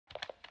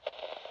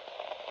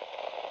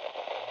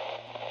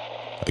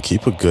I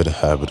keep a good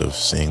habit of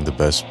seeing the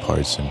best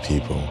parts in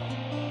people.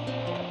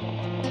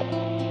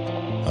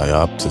 I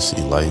opt to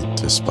see light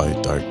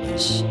despite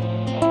darkness.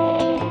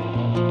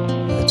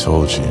 I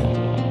told you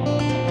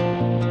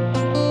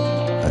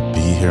I'd be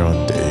here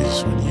on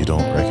days when you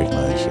don't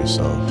recognize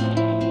yourself.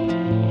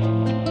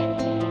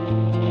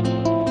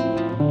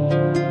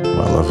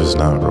 My love is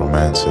not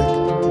romantic.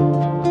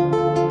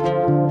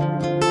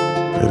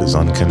 It is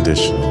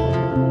unconditional.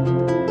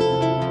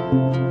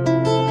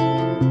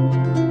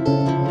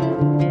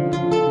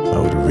 I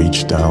would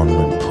reach down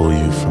and pull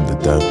you from the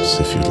depths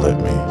if you'd let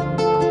me.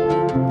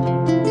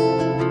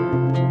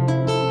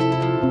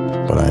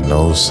 But I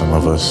know some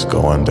of us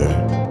go under,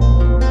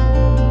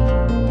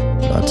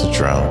 not to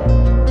drown,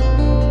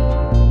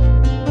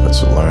 but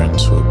to learn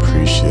to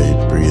appreciate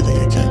breathing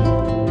again.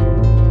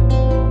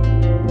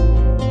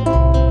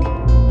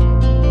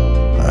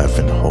 I've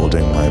been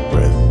holding my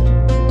breath,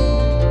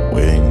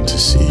 waiting to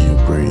see you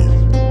breathe.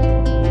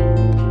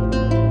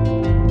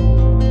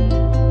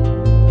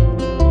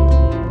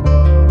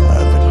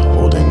 I've been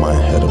holding my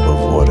head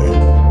above water,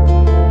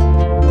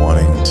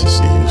 wanting to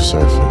see you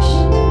surface.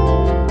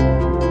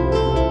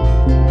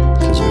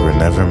 'Cause we were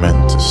never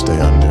meant to stay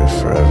under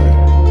forever.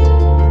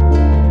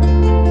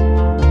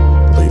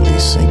 Lately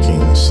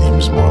sinking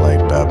seems more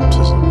like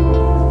baptism.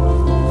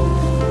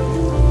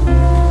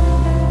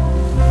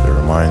 It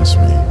reminds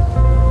me,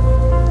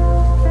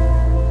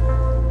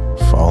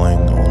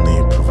 falling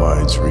only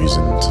provides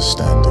reason to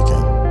stand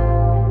again.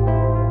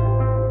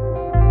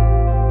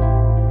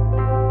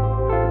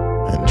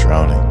 And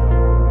drowning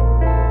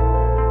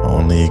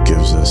only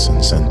gives us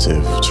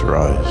incentive to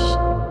rise.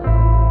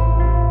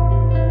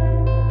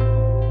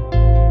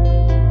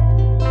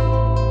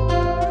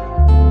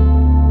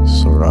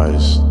 So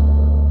rise.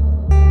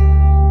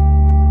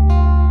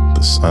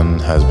 The sun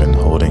has been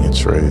holding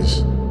its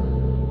rays,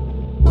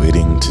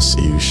 waiting to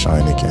see you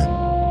shine again.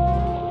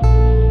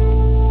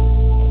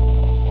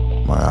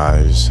 My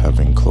eyes have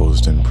been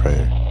closed in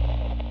prayer,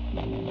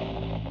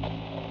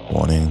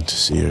 wanting to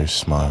see your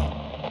smile.